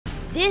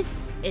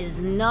This is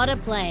not a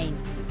plane.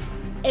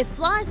 It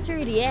flies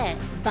through the air,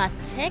 but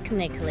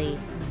technically,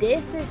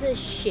 this is a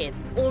ship,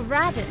 or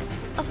rather,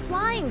 a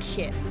flying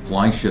ship.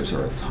 Flying ships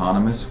are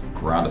autonomous,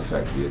 ground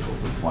effect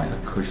vehicles that fly in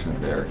a cushion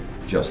of air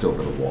just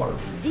over the water.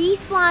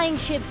 These flying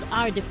ships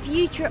are the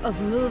future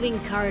of moving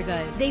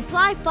cargo. They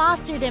fly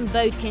faster than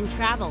boat can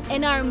travel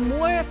and are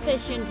more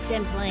efficient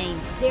than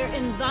planes. They're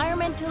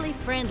environmentally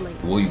friendly.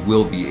 We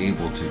will be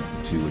able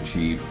to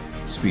achieve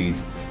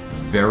speeds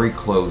very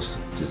close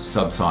to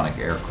subsonic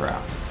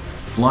aircraft.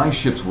 Flying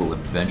ships will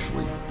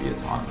eventually be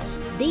autonomous.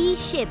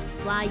 These ships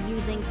fly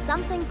using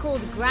something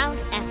called ground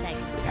effect.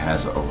 It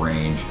has a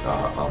range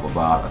of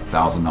about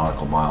 1,000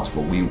 nautical miles,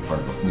 but we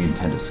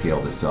intend to scale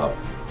this up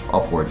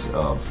upwards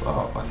of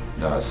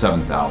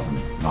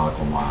 7,000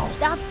 nautical miles.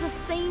 That's the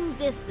same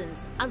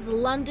distance as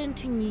London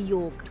to New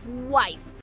York, twice.